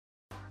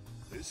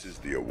This is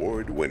the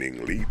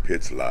award-winning Lee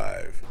Pitts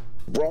Live.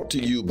 Brought to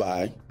you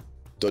by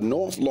the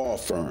North Law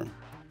Firm.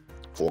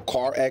 For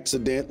car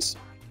accidents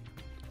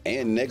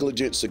and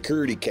negligent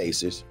security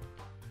cases,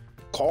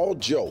 call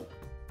Joe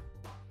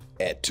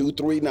at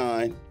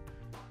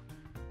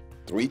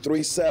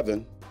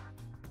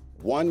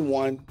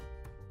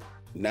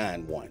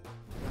 239-337-1191.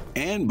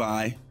 And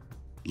by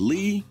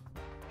Lee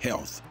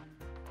Health.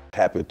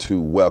 Happy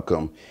to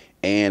welcome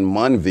Ann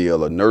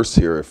Monville, a nurse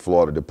here at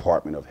Florida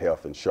Department of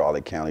Health in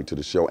Charlotte County, to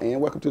the show. Ann,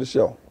 welcome to the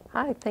show.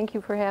 Hi, thank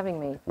you for having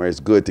me. Well, it's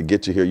good to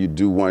get you here. You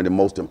do one of the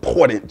most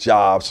important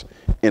jobs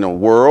in the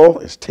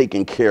world. It's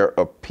taking care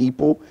of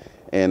people,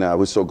 and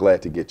we're so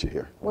glad to get you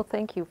here. Well,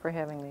 thank you for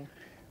having me.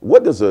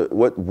 What's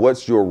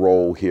your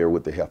role here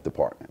with the health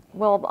department?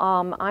 Well,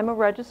 I'm a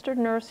registered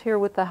nurse here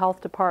with the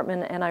health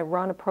department, and I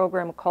run a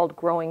program called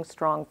Growing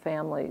Strong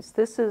Families.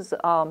 This is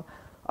a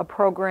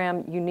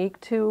program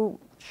unique to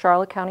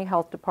Charlotte County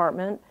Health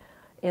Department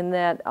in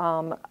that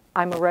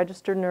I'm a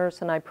registered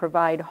nurse and I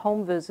provide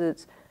home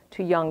visits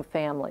to young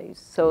families.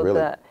 So Really?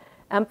 the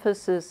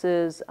emphasis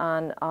is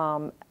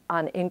on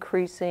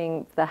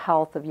increasing the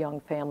health of young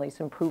families,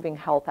 improving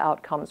health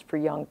outcomes for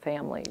young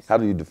families. How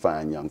do you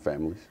define young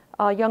families?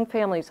 Young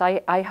families,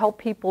 I help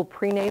people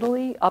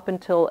prenatally up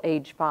until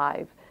age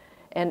 5.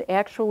 And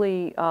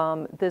actually,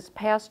 this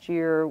past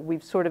year,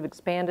 we've sort of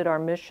expanded our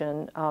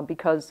mission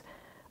because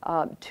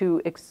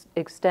to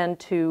extend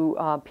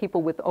to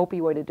people with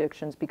opioid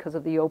addictions because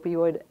of the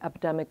opioid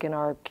epidemic in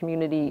our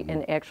community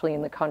and actually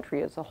in the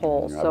country as a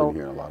whole. I've been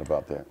hearing a lot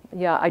about that.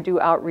 Yeah, I do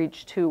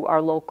outreach to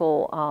our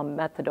local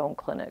methadone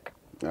clinic.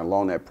 And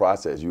along that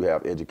process, you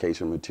have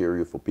education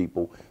material for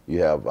people.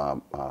 You have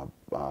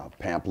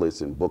pamphlets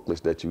and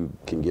booklets that you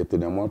can get to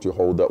them. Why don't you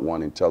hold up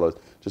one and tell us,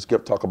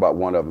 talk about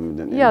one of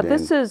them. Yeah,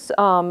 this is,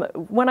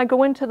 when I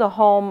go into the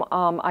home,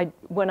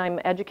 when I'm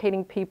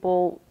educating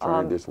people.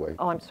 Turn it this way.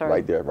 Oh, I'm sorry.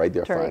 Right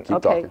there, fine.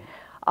 Keep okay.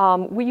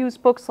 talking. We use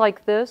books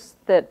like this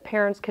that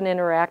parents can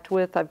interact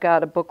with. I've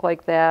got a book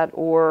like that,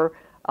 or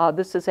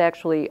this is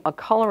actually a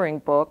coloring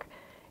book.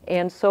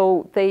 And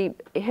so they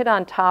hit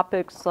on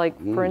topics like,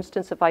 for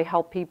instance, if I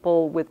help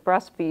people with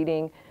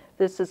breastfeeding,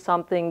 this is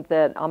something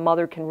that a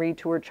mother can read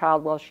to her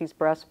child while she's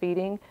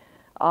breastfeeding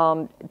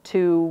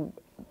to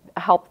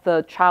help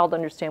the child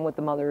understand what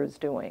the mother is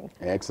doing.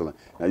 Excellent.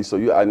 Now,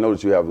 I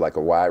noticed you have like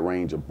a wide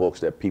range of books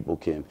that people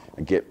can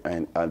get.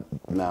 And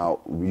now,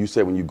 you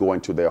said when you go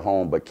into their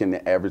home, but can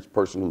the average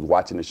person who's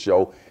watching the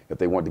show, if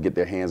they want to get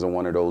their hands on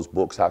one of those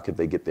books, how could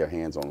they get their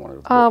hands on one of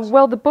those books?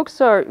 Well, the books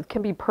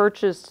can be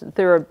purchased.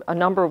 There are a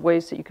number of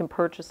ways that you can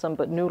purchase them,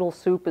 but Noodle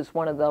Soup is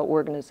one of the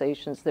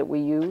organizations that we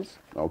use.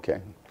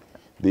 Okay.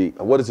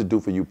 What does it do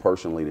for you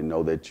personally to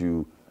know that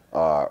you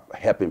are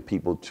helping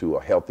people to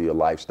a healthier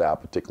lifestyle,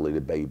 particularly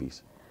the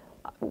babies?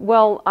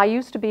 Well, I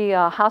used to be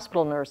a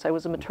hospital nurse. I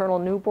was a maternal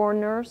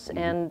newborn nurse,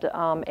 and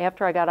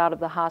after I got out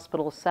of the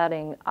hospital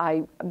setting,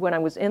 when I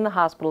was in the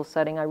hospital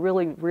setting, I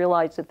really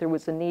realized that there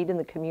was a need in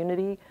the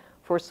community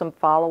for some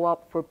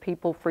follow-up for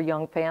people, for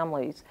young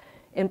families.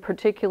 In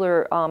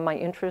particular, my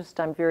interest,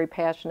 I'm very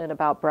passionate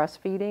about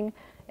breastfeeding,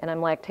 and I'm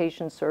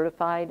lactation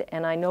certified,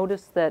 and I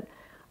noticed that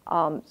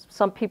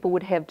some people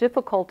would have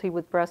difficulty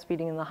with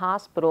breastfeeding in the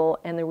hospital,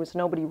 and there was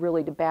nobody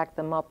really to back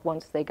them up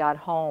once they got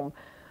home.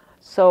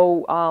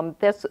 So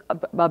that's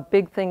a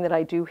big thing that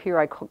I do here.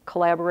 I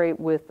collaborate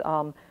with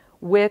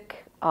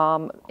WIC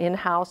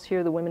in-house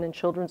here, the Women and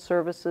Children's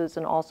Services,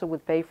 and also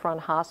with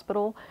Bayfront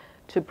Hospital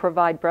to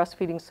provide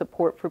breastfeeding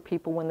support for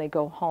people when they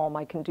go home.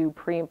 I can do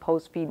pre and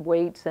post-feed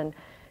weights, and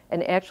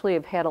actually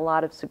have had a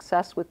lot of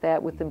success with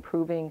that, with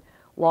improving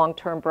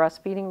long-term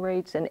breastfeeding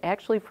rates, and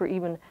actually for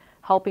even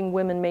helping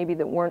women maybe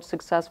that weren't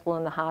successful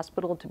in the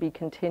hospital to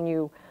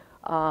continue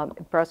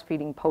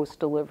breastfeeding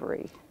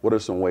post-delivery. What are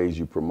some ways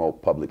you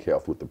promote public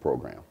health with the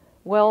program?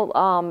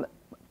 Well,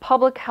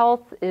 public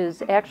health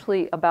is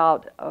actually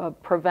about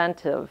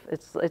preventive.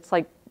 It's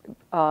like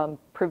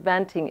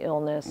preventing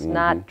illness,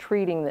 not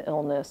treating the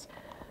illness.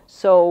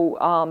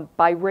 So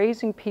by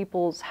raising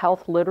people's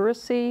health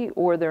literacy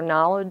or their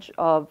knowledge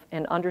of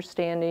and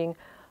understanding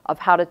of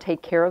how to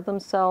take care of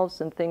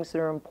themselves and things that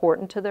are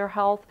important to their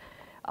health,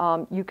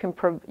 you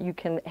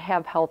can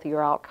have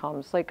healthier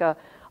outcomes. Like a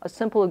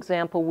simple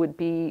example would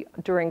be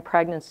during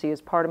pregnancy.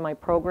 As part of my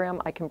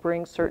program, I can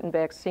bring certain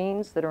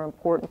vaccines that are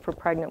important for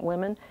pregnant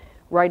women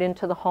right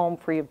into the home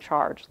free of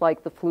charge,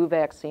 like the flu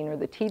vaccine or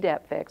the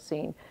Tdap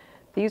vaccine.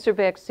 These are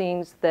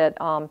vaccines that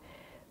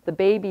the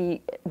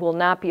baby will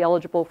not be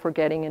eligible for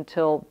getting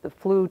until the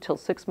flu till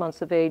 6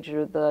 months of age,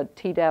 or the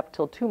Tdap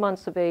till 2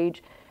 months of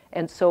age.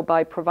 And so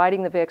by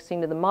providing the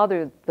vaccine to the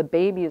mother, the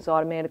baby is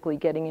automatically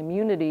getting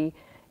immunity,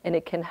 and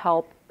it can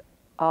help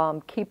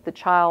keep the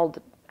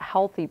child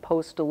healthy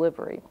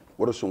post-delivery.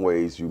 What are some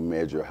ways you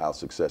measure how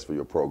successful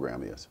your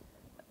program is?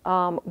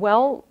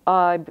 Well,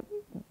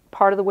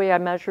 part of the way I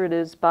measure it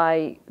is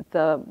by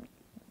the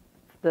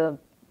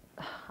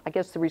I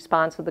guess the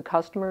response of the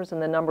customers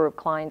and the number of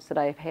clients that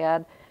I've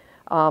had.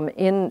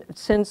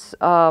 Since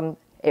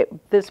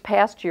this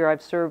past year,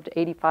 I've served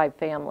 85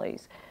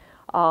 families.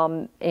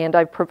 and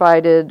I've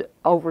provided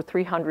over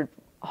 300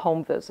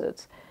 home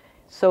visits.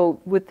 So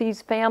with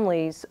these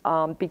families,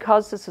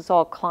 because this is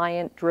all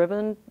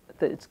client-driven,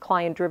 it's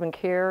client-driven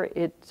care,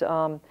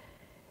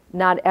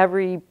 not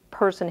every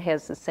person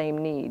has the same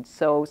needs.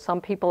 So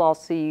some people I'll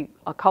see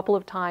a couple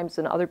of times,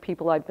 and other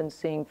people I've been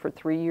seeing for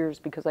 3 years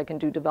because I can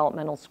do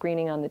developmental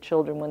screening on the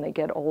children when they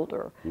get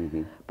older.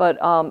 But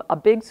a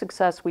big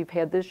success we've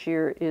had this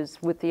year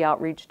is with the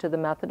outreach to the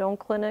methadone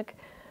clinic.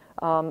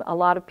 A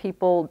lot of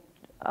people,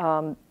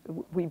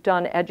 we've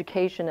done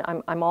education.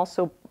 I'm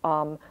also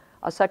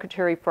a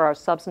secretary for our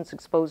Substance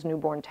Exposed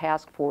Newborn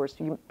Task Force.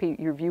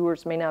 Your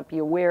viewers may not be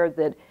aware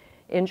that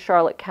in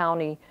Charlotte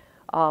County,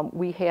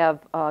 we have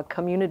a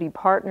community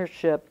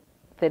partnership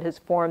that has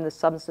formed the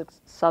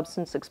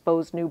Substance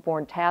Exposed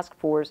Newborn Task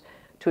Force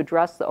to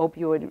address the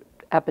opioid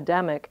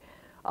epidemic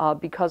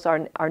because our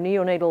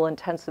neonatal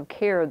intensive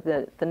care,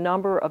 the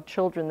number of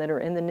children that are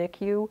in the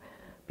NICU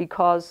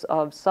because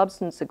of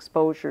substance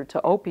exposure to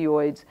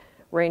opioids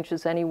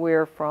ranges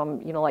anywhere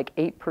from, like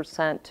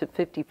 8% to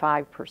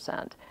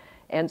 55%.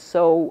 And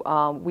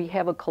so we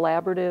have a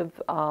collaborative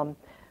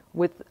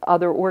with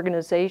other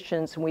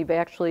organizations, and we've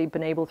actually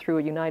been able through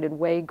a United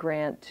Way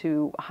grant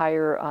to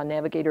hire a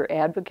navigator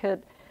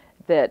advocate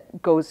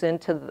that goes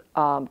into,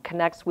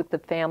 connects with the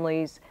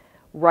families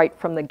right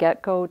from the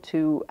get-go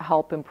to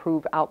help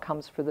improve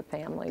outcomes for the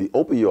family. The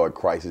opioid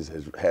crisis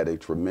has had a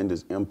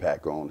tremendous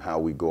impact on how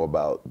we go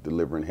about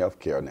delivering health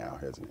care now,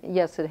 hasn't it?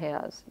 Yes, it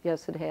has.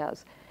 Yes, it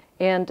has.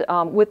 And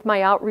with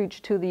my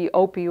outreach to the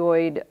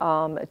opioid,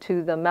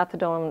 to the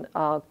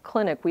methadone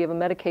clinic, we have a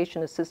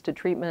medication-assisted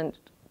treatment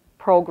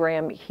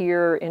program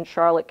here in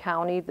Charlotte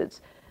County that's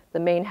the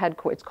main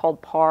headquarters. It's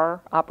called PAR,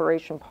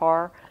 Operation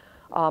PAR.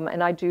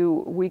 And I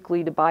do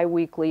weekly to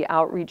bi-weekly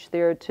outreach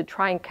there to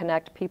try and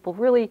connect people.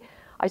 Really,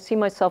 I see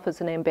myself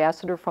as an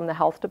ambassador from the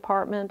health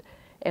department,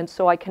 and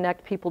so I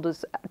connect people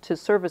to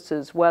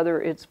services, whether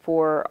it's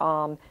for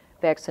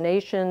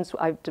vaccinations.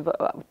 I've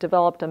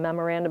developed a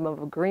memorandum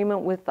of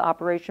agreement with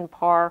Operation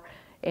PAR,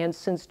 and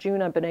since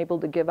June I've been able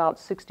to give out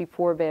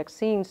 64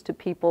 vaccines to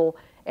people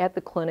at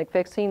the clinic,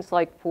 vaccines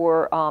like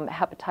for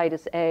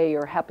hepatitis A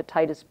or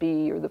hepatitis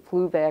B or the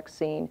flu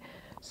vaccine.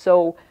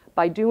 So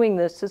by doing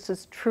this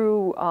is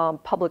true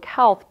public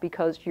health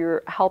because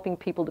you're helping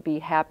people to be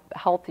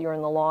healthier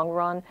in the long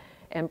run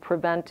and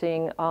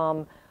preventing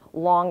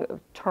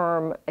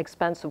long-term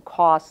expensive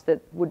costs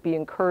that would be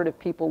incurred if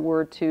people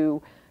were to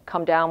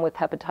come down with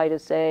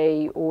hepatitis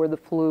A or the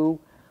flu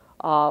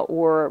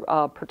or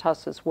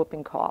pertussis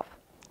whooping cough.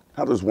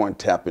 How does one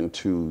tap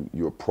into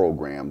your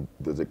program?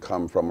 Does it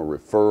come from a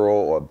referral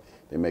or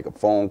they make a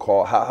phone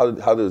call? How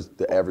does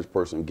the average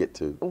person get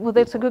to? Well,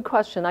 that's a good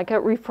question. I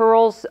get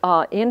referrals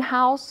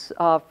in-house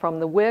from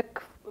the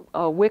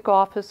WIC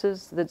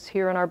offices that's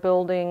here in our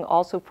building,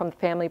 also from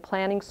Family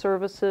Planning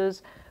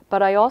Services,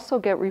 but I also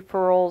get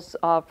referrals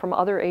from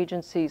other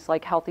agencies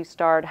like Healthy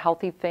Start,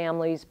 Healthy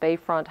Families,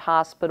 Bayfront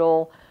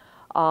Hospital,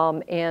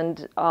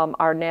 and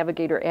our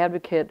navigator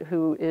advocate,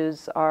 who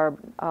is our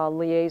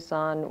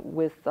liaison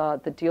with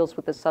that deals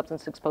with the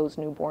substance exposed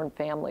newborn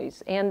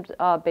families, and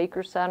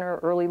Baker Center,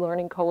 Early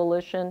Learning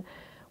Coalition.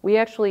 We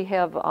actually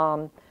have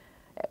a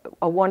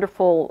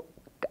wonderful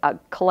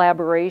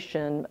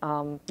collaboration.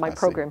 My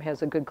program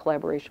has a good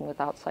collaboration with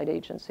outside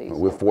agencies.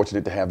 We're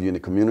fortunate to have you in the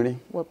community.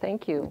 Well,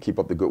 thank you. Keep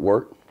up the good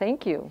work.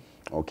 Thank you.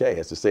 Okay,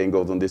 as the saying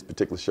goes on this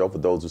particular show, for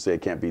those who say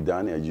it can't be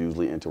done, they're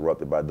usually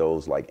interrupted by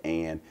those like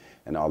Ann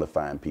and all the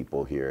fine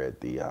people here at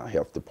the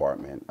Health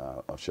Department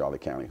of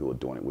Charlotte County who are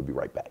doing it. We'll be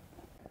right back.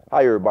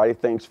 Hi, everybody.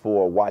 Thanks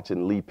for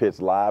watching Lee Pitts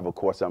Live. Of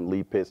course, I'm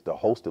Lee Pitts, the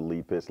host of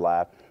Lee Pitts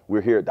Live.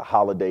 We're here at the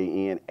Holiday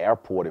Inn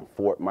Airport in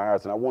Fort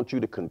Myers, and I want you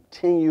to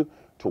continue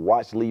to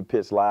watch Lee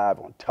Pitts Live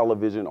on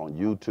television, on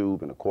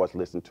YouTube, and of course,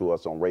 listen to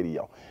us on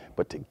radio.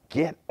 But to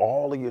get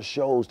all of your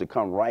shows to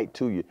come right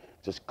to you,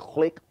 just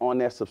click on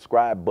that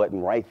subscribe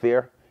button right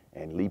there,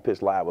 and Lee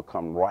Pitts Live will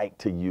come right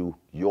to you,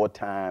 your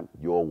time,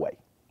 your way.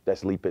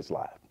 That's Lee Pitts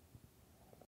Live.